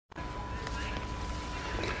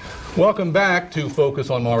Welcome back to Focus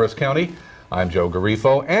on Morris County. I'm Joe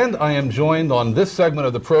Garifo, and I am joined on this segment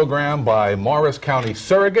of the program by Morris County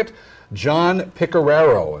Surrogate John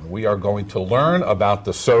Pecoraro, and we are going to learn about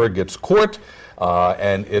the Surrogates Court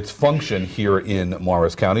and its function here in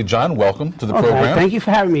Morris County. John, welcome to the program. Thank you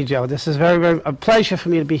for having me, Joe. This is very a pleasure for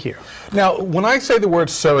me to be here. Now, when I say the word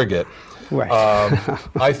surrogate,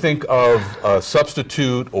 I think of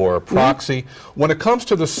substitute or proxy. When it comes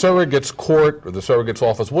to the Surrogates Court or the Surrogates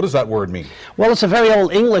Office, what does that word mean? Well, it's a very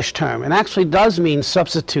old English term. It actually does mean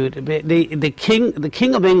substitute. The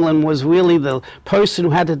King of England was really the person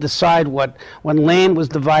who had to decide when land was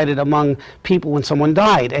divided among people when someone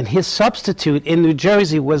died. And his substitute in New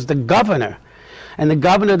Jersey was the governor. And the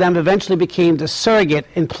governor then eventually became the surrogate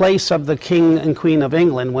in place of the King and Queen of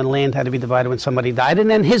England when land had to be divided when somebody died. And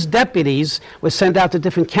then his deputies were sent out to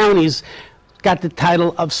different counties, got the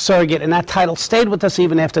title of surrogate, and that title stayed with us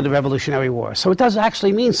even after the Revolutionary War. So it does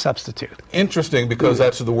actually mean substitute. Interesting, because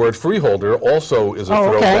that's the word freeholder also is a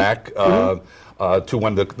throwback to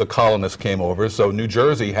when the colonists came over. So New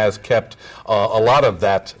Jersey has kept a lot of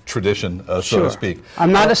that tradition, so to speak.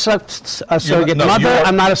 I'm not a surrogate mother.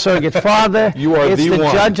 I'm not a surrogate father. You are the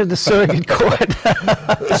judge of the surrogate court.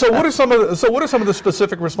 So what are some of the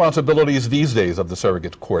specific responsibilities these days of the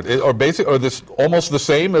surrogate court? Are this almost the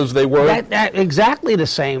same as they were? Exactly the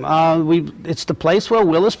same. It's the place where a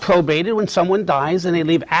will is probated when someone dies, and they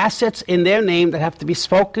leave assets in their name that have to be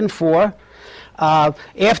spoken for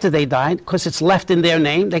after they died, because it's left in their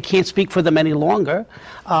name. They can't speak for them any longer.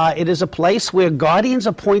 It is a place where guardians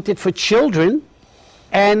appointed for children,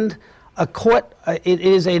 and a court, it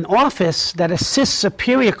is an office that assists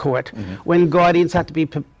Superior Court when guardians have to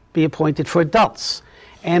be appointed for adults.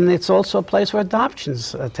 And it's also a place where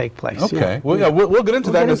adoptions take place. Okay. Well, yeah, we'll get into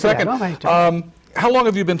that in a second. How long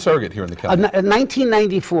have you been surrogate here in the county?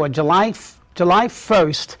 1994, July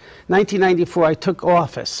 1st, 1994, I took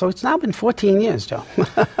office. So it's now been 14 years, Joe.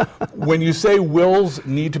 When you say wills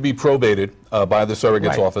need to be probated by the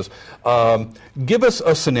Surrogate's office, give us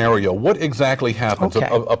a scenario. What exactly happens?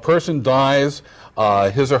 A person dies,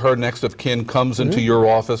 his or her next of kin comes into your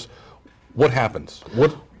office. What happens?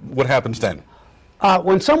 What happens then?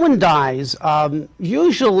 When someone dies,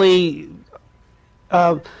 usually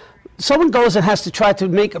someone goes and has to try to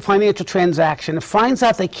make a financial transaction and finds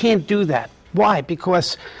out they can't do that. Why?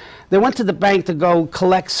 Because they went to the bank to go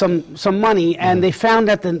collect some money, and they found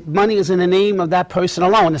that the money is in the name of that person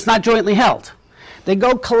alone. It's not jointly held. They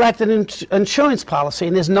go collect an insurance policy,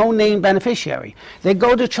 and there's no named beneficiary. They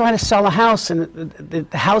go to try to sell a house, and the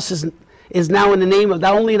house is now in the name of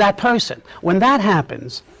only that person. When that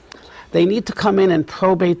happens, they need to come in and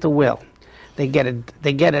probate the will. They get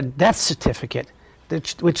a death certificate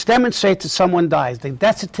which demonstrates that someone dies. The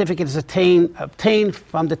death certificate is obtained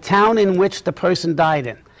from the town in which the person died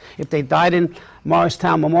in. If they died in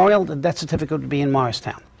Morristown Memorial, the death certificate would be in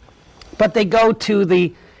Morristown. But they go to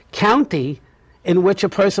the county in which a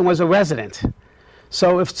person was a resident.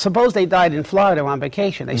 So suppose they died in Florida on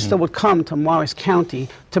vacation, they still would come to Morris County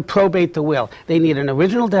to probate the will. They need an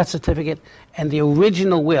original death certificate and the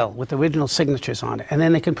original will with original signatures on it. And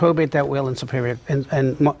then they can probate that will in Superior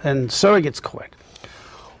and Surrogate's Court.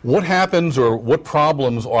 What happens or what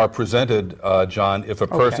problems are presented, John, if a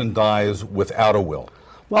person dies without a will?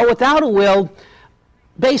 Well, without a will,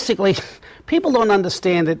 basically, people don't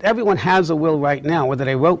understand that everyone has a will right now, whether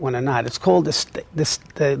they wrote one or not. It's called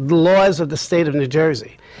the laws of the state of New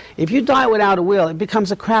Jersey. If you die without a will, it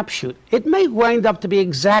becomes a crapshoot. It may wind up to be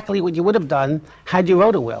exactly what you would have done had you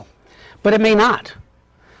wrote a will, but it may not.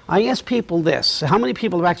 I ask people this: how many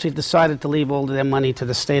people have actually decided to leave all of their money to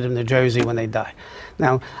the state of New Jersey when they die?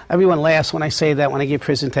 Now, everyone laughs when I say that when I give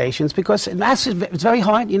presentations, because it's very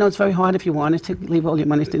hard. You know, it's very hard if you wanted to leave all your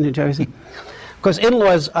money to New Jersey, because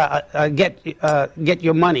in-laws get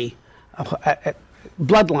your money.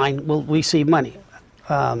 Bloodline will receive money.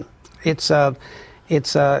 It's your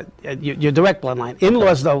direct bloodline.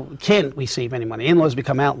 In-laws, though, can't receive any money. In-laws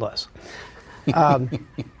become outlaws.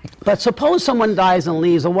 But suppose someone dies and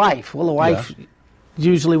leaves a wife. Well, the wife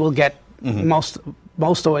usually will get most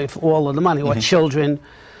or all of the money, or children.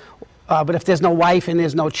 But if there's no wife and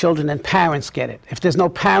there's no children, then parents get it. If there's no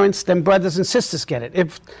parents, then brothers and sisters get it.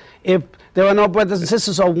 If there are no brothers and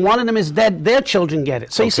sisters, or one of them is dead, their children get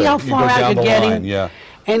it. So you see how far out you're getting?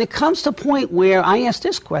 And it comes to a point where I ask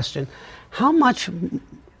this question: how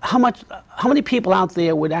many people out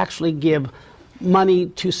there would actually give money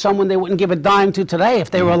to someone they wouldn't give a dime to today if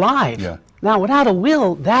they were alive? Now, without a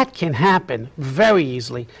will, that can happen very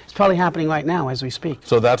easily. It's probably happening right now as we speak.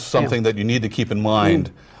 So that's something that you need to keep in mind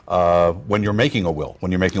when you're making a will?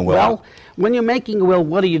 When you're making a will? Well, when you're making a will,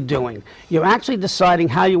 what are you doing? You're actually deciding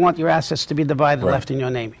how you want your assets to be divided, Right. left in your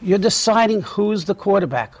name. You're deciding who's the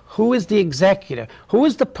quarterback, who is the executor, who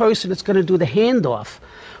is the person that's going to do the handoff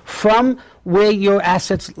from where your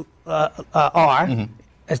assets are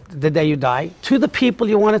as the day you die to the people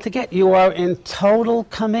you want it to get. You are in total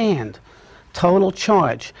command, total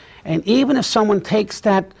charge. And even if someone takes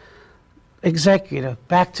that executor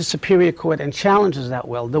back to Superior Court and challenges that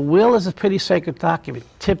will, the will is a pretty sacred document.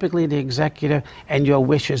 Typically the executor and your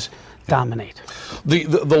wishes dominate. The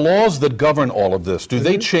laws that govern all of this, do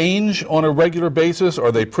they change on a regular basis, or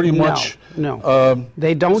are they pretty much... No,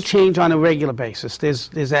 they don't change on a regular basis.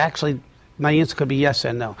 There's actually, my answer could be yes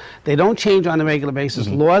and no. They don't change on a regular basis.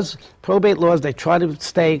 Laws, probate laws, they try to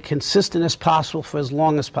stay consistent as possible for as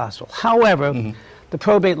long as possible. However, the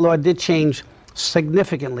probate law did change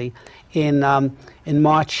significantly in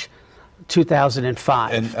March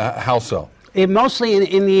 2005. And how so? Mostly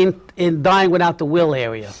in dying without the will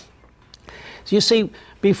area. So you see,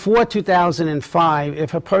 before 2005,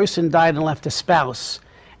 if a person died and left a spouse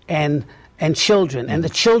and children, and the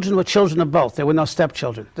children were children of both, there were no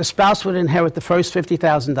stepchildren, the spouse would inherit the first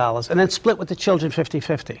 $50,000 and then split with the children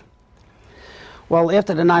 50-50. Well,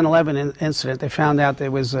 after the 9/11 incident, they found out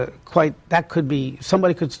there was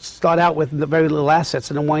somebody could start out with very little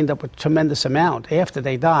assets and then wind up with a tremendous amount after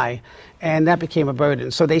they die, and that became a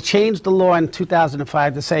burden. So they changed the law in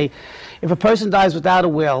 2005 to say, if a person dies without a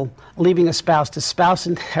will, leaving a spouse, the spouse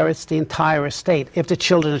inherits the entire estate if the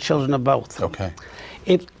children are children of both. Okay.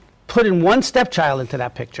 It put in one stepchild into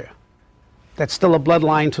that picture. That's still a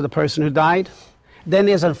bloodline to the person who died. Then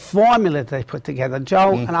there's a formula that they put together,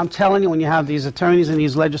 Joe, and I'm telling you, when you have these attorneys and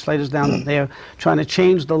these legislators down there trying to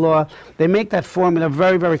change the law, they make that formula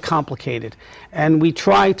very, very complicated. And we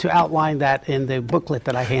try to outline that in the booklet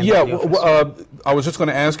that I hand out. Yeah, I was just going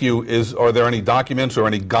to ask you, are there any documents or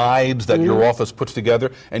any guides that your office puts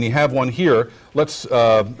together? And you have one here. Let's...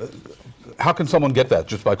 how can someone get that?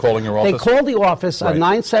 Just by calling your office? They call the office at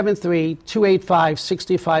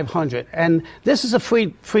 973-285-6500. And this is a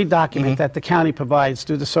free document that the county provides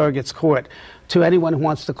through the Surrogates Court to anyone who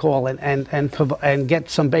wants to call and get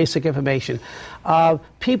some basic information.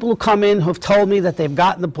 People who come in who've told me that they've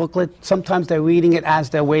gotten the booklet, sometimes they're reading it as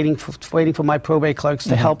they're waiting for my probate clerks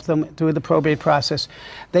to help them through the probate process.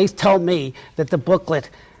 They tell me that the booklet,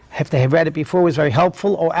 if they have read it before, was very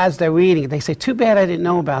helpful, or as they're reading it, they say, too bad I didn't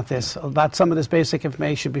know about this, about some of this basic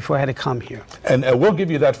information before I had to come here. And we'll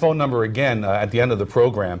give you that phone number again at the end of the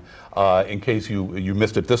program in case you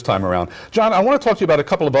missed it this time around. John, I want to talk to you about a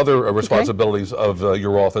couple of other responsibilities of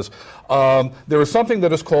your office. There is something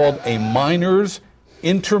that is called a Minors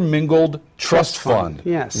Intermingled Trust Fund,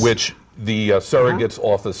 which the Surrogates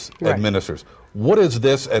Office administers. What is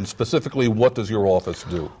this, and specifically, what does your office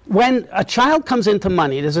do? When a child comes into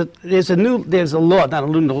money, there's a law, not a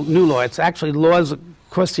new law. It's actually laws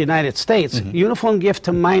across the United States. Uniform Gift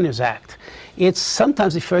to Minors Act. It's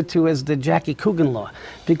sometimes referred to as the Jackie Coogan Law,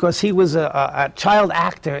 because he was a child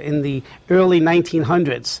actor in the early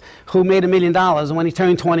 1900s who made $1 million, and when he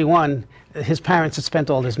turned 21, his parents had spent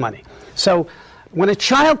all his money. So when a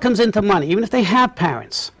child comes into money, even if they have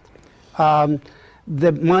parents,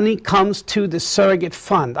 the money comes to the surrogate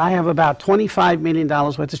fund. I have about $25 million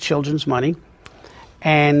worth of children's money,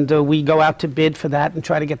 and we go out to bid for that and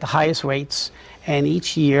try to get the highest rates. And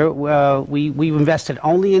each year we've invested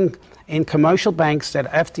only in commercial banks that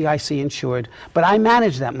are FDIC insured, but I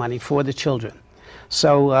manage that money for the children.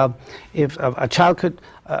 So if a child could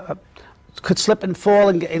slip and fall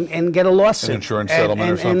and get a lawsuit, an insurance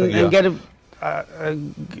settlement or something, and get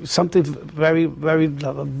something very, very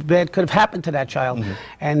bad could have happened to that child,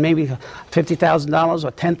 and maybe $50,000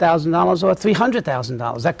 or $10,000 or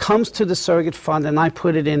 $300,000. That comes to the surrogate fund, and I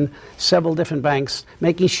put it in several different banks,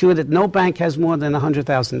 making sure that no bank has more than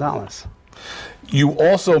 $100,000. You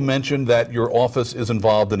also mentioned that your office is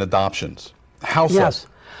involved in adoptions. How so? Yes.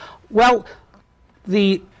 Well,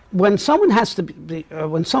 when someone has to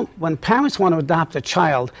when parents want to adopt a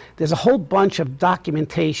child, there's a whole bunch of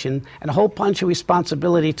documentation and a whole bunch of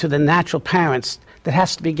responsibility to the natural parents that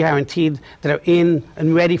has to be guaranteed, that are in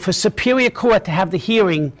and ready for Superior Court to have the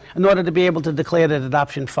hearing in order to be able to declare that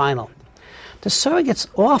adoption final. The surrogate's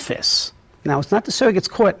office, now it's not the surrogate's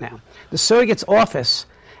court now, the surrogate's office,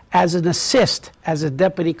 as an assist, as a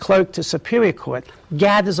deputy clerk to Superior Court,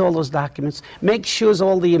 gathers all those documents, makes sure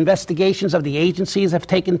all the investigations of the agencies have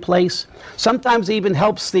taken place, sometimes even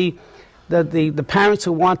helps the parents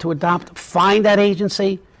who want to adopt find that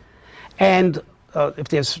agency, and if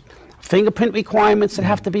there's fingerprint requirements that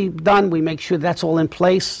have to be done. We make sure that's all in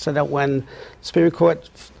place so that when Superior Court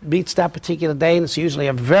meets that particular day, and it's usually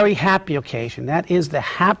a very happy occasion, that is the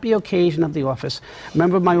happy occasion of the office. A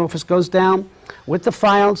member of my office goes down with the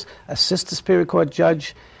files, assists the Superior Court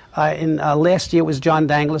judge. Last year was John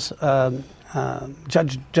Dangler's,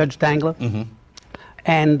 Judge Dangler. Mm-hmm.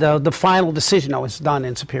 And the final decision was done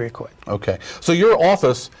in Superior Court. Okay. So your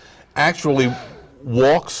office actually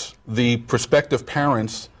walks the prospective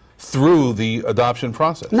parents through the adoption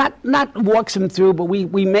process? Not walks them through, but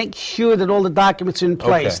we make sure that all the documents are in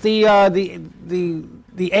place. Okay.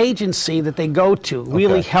 The agency that they go to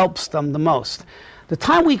really helps them the most. The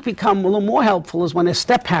time we become a little more helpful is when there's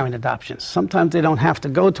step-parent adoptions. Sometimes they don't have to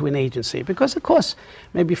go to an agency because it costs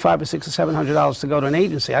maybe $500 or $600 or $700 to go to an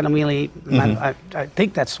agency. I don't really, I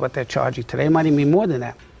think that's what they're charging today. It might even be more than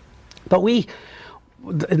that. But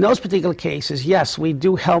in those particular cases, yes, we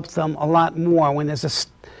do help them a lot more when there's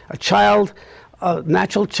a child, a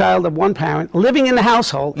natural child of one parent living in the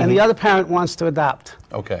household, and the other parent wants to adopt.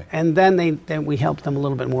 Okay. And then we help them a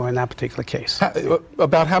little bit more in that particular case.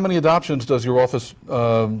 About how many adoptions does your office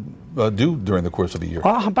do during the course of a year?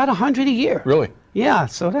 About 100 a year. Really? Yeah.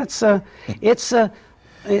 So that's it's a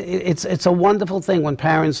wonderful thing when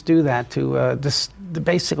parents do that.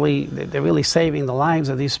 Basically, they're really saving the lives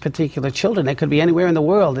of these particular children. They could be anywhere in the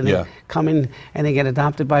world, and they come in and they get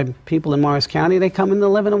adopted by people in Morris County. They come in to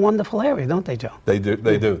live in a wonderful area, don't they, Joe? They do.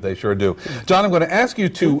 They do. They sure do. John, I'm going to ask you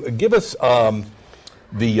to give us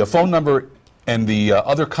the phone number and the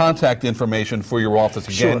other contact information for your office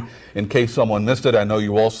again, in case someone missed it. I know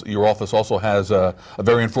your office also has a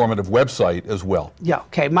very informative website as well. Yeah,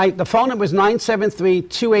 okay. The phone number is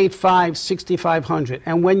 973-285-6500.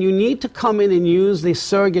 And when you need to come in and use the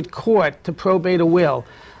surrogate court to probate a will,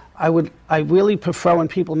 I really prefer when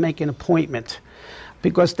people make an appointment,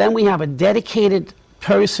 because then we have a dedicated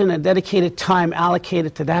person, a dedicated time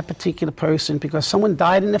allocated to that particular person, because someone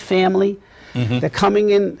died in the family. They're coming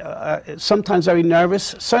in sometimes very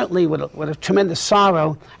nervous, certainly with a tremendous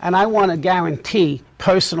sorrow, and I want to guarantee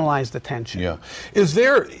personalized attention. Yeah. Is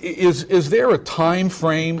there a time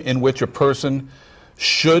frame in which a person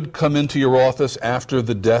should come into your office after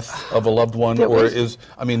the death of a loved one, there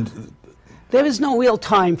is no real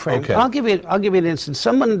time frame. Okay. I'll give you an instance.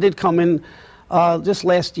 Someone did come in just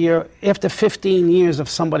last year after 15 years of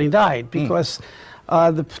somebody died, because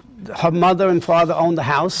her mother and father owned the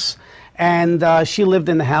house. And she lived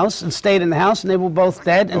in the house and stayed in the house, and they were both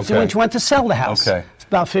dead. And so when she went to sell the house, it's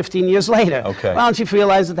about 15 years later. Okay. Well, and she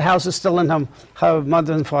realized that the house is still in her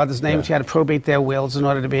mother and father's name. She had to probate their wills in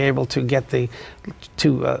order to be able to get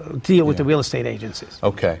deal with the real estate agencies.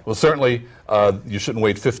 Okay. Well, certainly you shouldn't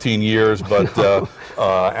wait 15 years, but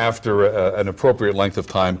after an appropriate length of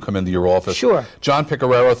time, come into your office. Sure. John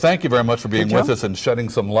Pecoraro, thank you very much for being with us and shedding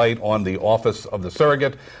some light on the office of the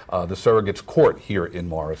surrogate, the surrogate's court here in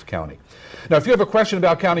Morris County. Now, if you have a question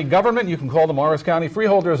about county government, you can call the Morris County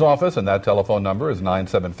Freeholders Office, and that telephone number is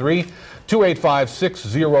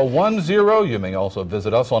 973-285-6010. You may also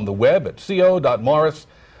visit us on the web at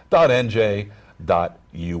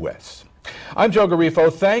co.morris.nj.us. I'm Joe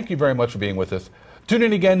Garifo. Thank you very much for being with us. Tune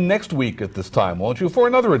in again next week at this time, won't you, for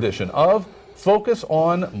another edition of Focus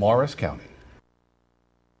on Morris County.